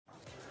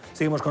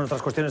Seguimos con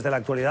otras cuestiones de la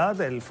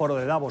actualidad. El foro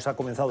de Davos ha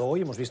comenzado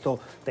hoy. Hemos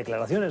visto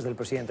declaraciones del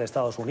presidente de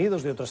Estados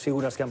Unidos, de otras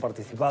figuras que han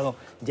participado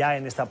ya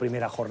en esta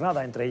primera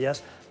jornada, entre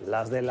ellas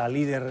las de la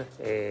líder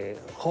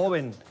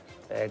joven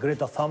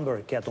Greta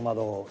Thunberg, que ha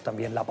tomado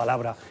también la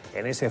palabra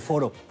en ese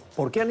foro.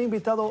 ¿Por qué han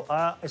invitado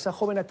a esa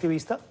joven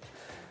activista?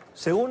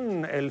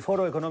 Según el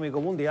Foro Económico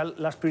Mundial,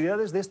 las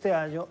prioridades de este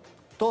año,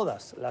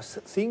 todas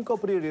las 5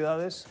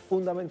 prioridades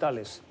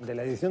fundamentales de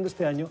la edición de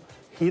este año,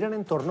 giran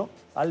en torno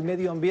al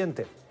medio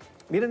ambiente.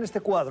 Miren este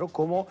cuadro,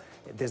 cómo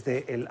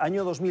desde el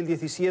año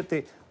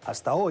 2017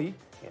 hasta hoy,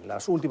 en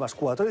las últimas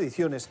 4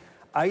 ediciones,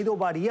 ha ido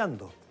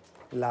variando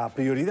la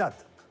prioridad.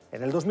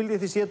 En el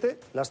 2017,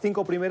 las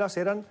 5 primeras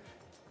eran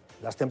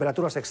las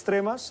temperaturas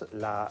extremas,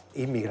 la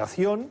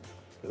inmigración,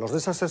 los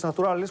desastres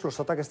naturales, los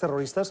ataques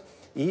terroristas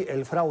y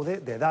el fraude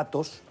de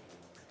datos.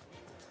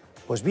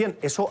 Pues bien,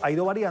 eso ha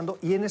ido variando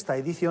y en esta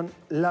edición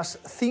las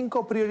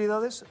 5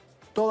 prioridades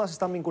todas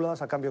están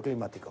vinculadas al cambio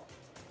climático.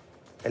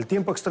 El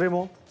tiempo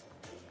extremo,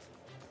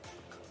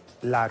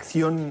 la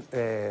acción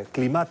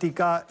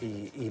climática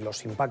y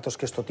los impactos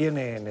que esto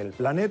tiene en el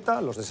planeta,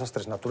 los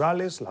desastres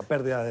naturales, la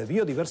pérdida de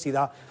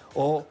biodiversidad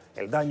o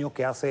el daño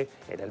que hace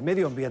en el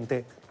medio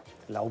ambiente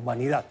la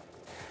humanidad.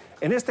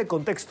 En este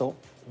contexto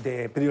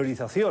de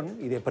priorización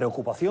y de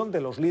preocupación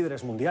de los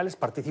líderes mundiales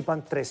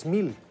participan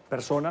 3.000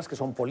 personas que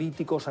son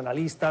políticos,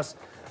 analistas,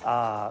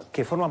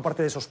 que forman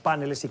parte de esos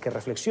paneles y que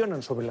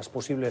reflexionan sobre las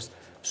posibles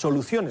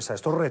soluciones a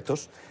estos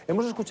retos.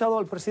 Hemos escuchado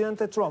al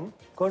presidente Trump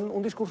con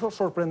un discurso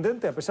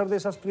sorprendente. A pesar de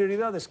esas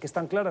prioridades que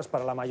están claras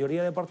para la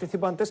mayoría de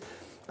participantes,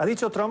 ha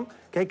dicho Trump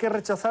que hay que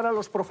rechazar a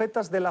los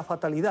profetas de la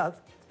fatalidad,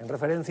 en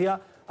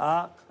referencia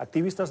a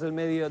activistas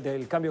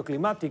del cambio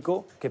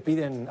climático que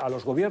piden a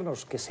los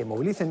gobiernos que se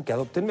movilicen, que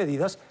adopten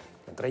medidas,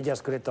 entre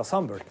ellas Greta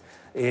Thunberg,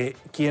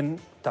 quien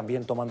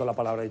también, tomando la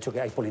palabra, ha dicho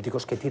que hay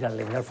políticos que tiran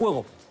leña al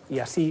fuego y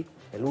así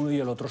el uno y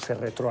el otro se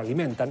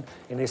retroalimentan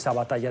en esa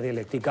batalla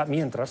dialéctica,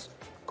 mientras,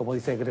 como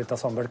dice Greta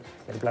Thunberg,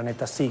 el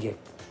planeta sigue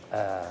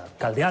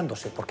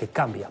caldeándose porque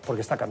cambia,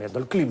 porque está cambiando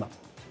el clima.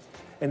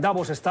 En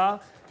Davos está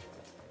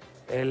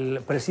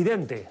el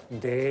presidente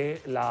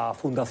de la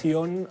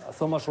Fundación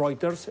Thomson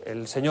Reuters,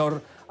 el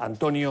señor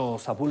Antonio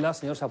Zapula.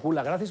 Señor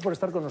Zapula, gracias por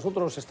estar con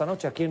nosotros esta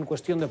noche aquí en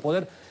Cuestión de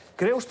Poder.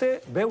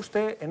 ¿Ve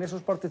usted en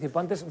esos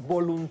participantes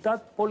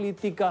voluntad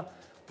política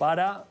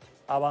para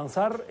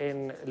avanzar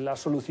en las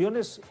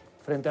soluciones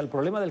frente al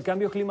problema del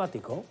cambio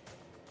climático?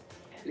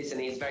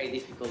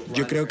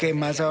 Yo creo que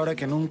más ahora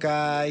que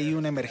nunca hay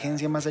una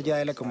emergencia más allá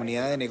de la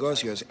comunidad de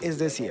negocios. Es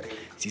decir,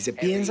 si se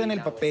piensa en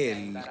el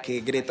papel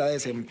que Greta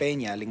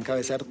desempeña al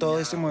encabezar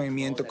todo este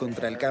movimiento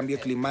contra el cambio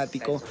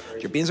climático,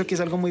 yo pienso que es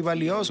algo muy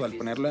valioso al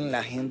ponerlo en la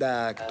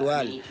agenda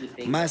actual.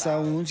 Más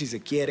aún si se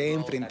quiere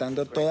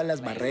enfrentando todas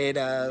las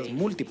barreras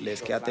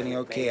múltiples que ha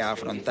tenido que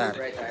afrontar.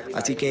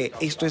 Así que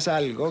esto es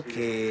algo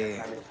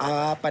que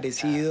ha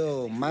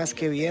aparecido más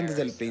que bien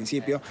desde el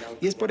principio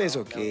y es por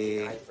eso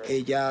que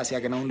ella se ha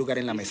ganado un lugar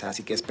en la mesa,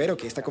 así que espero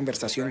que esta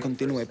conversación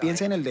continúe.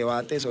 Piensa en el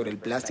debate sobre el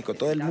plástico.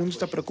 Todo el mundo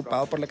está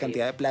preocupado por la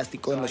cantidad de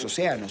plástico en los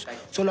océanos.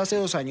 Solo hace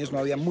 2 años no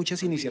había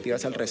muchas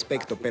iniciativas al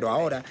respecto, pero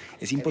ahora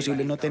es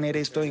imposible no tener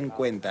esto en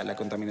cuenta, la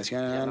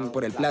contaminación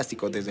por el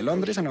plástico, desde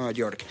Londres a Nueva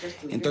York.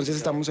 Entonces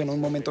estamos en un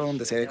momento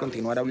donde se debe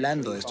continuar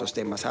hablando de estos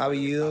temas. Ha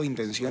habido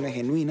intenciones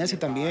genuinas y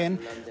también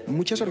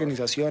muchas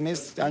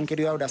organizaciones han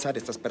querido abrazar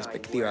estas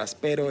perspectivas,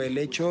 pero el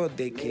hecho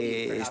de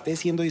que esté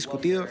siendo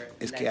discutido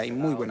es que hay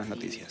muy buenas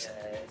noticias.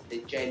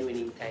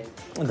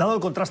 Dado el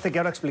contraste que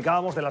ahora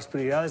explicábamos de las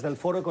prioridades del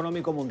Foro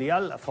Económico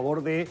Mundial a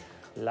favor de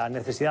la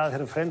necesidad de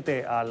hacer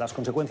frente a las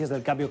consecuencias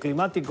del cambio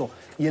climático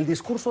y el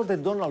discurso de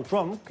Donald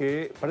Trump,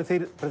 que parece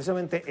ir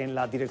precisamente en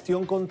la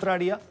dirección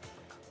contraria,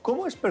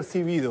 ¿cómo es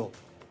percibido?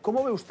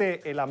 ¿Cómo ve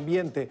usted el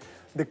ambiente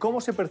de cómo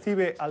se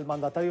percibe al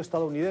mandatario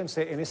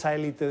estadounidense en esa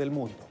élite del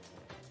mundo?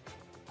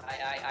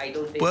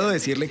 Puedo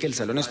decirle que el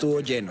salón estuvo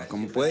lleno.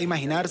 Como puede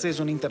imaginarse, es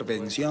una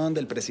intervención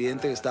del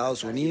presidente de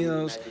Estados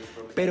Unidos,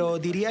 pero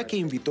diría que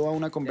invitó a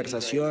una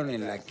conversación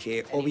en la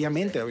que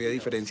obviamente había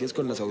diferencias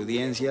con las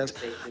audiencias,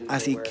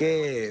 así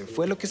que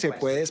fue lo que se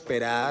puede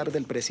esperar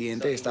del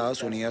presidente de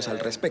Estados Unidos al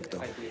respecto.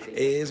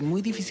 Es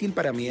muy difícil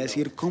para mí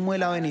decir cómo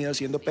él ha venido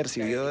siendo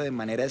percibido de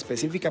manera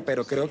específica,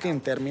 pero creo que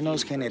en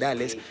términos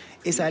generales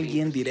es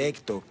alguien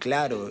directo,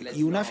 claro,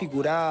 y una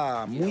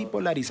figura muy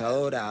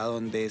polarizadora a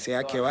donde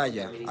sea que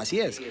vaya. Así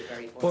es.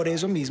 Por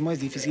eso mismo es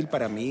difícil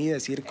para mí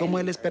decir cómo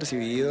él es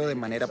percibido de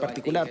manera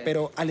particular,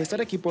 pero al estar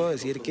aquí puedo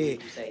decir que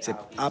se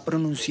ha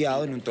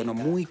pronunciado en un tono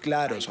muy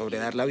claro sobre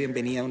dar la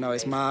bienvenida una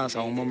vez más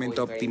a un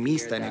momento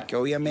optimista en el que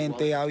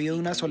obviamente ha habido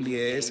una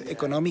solidez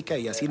económica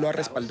y así lo ha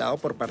respaldado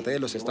por parte de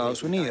los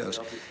Estados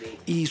Unidos.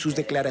 Y sus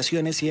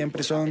declaraciones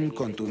siempre son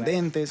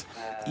contundentes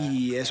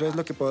y eso es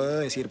lo que puedo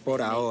decir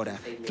por ahora.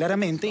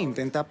 Claramente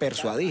intenta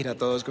persuadir a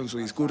todos con su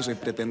discurso y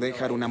pretende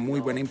dejar una muy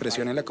buena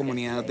impresión en la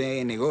comunidad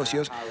de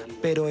negocios,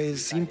 pero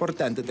es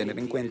importante tener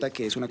en cuenta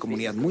que es una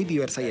comunidad muy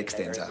diversa y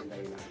extensa.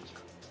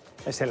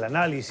 Es el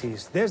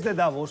análisis desde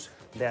Davos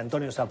de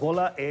Antonio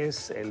Zapula,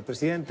 es el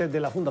presidente de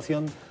la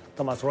Fundación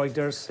Thomson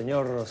Reuters.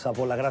 Señor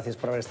Sapola, gracias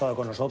por haber estado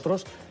con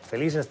nosotros.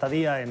 Feliz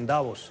estadía en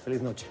Davos.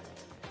 Feliz noche.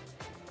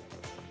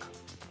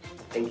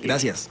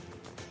 Gracias.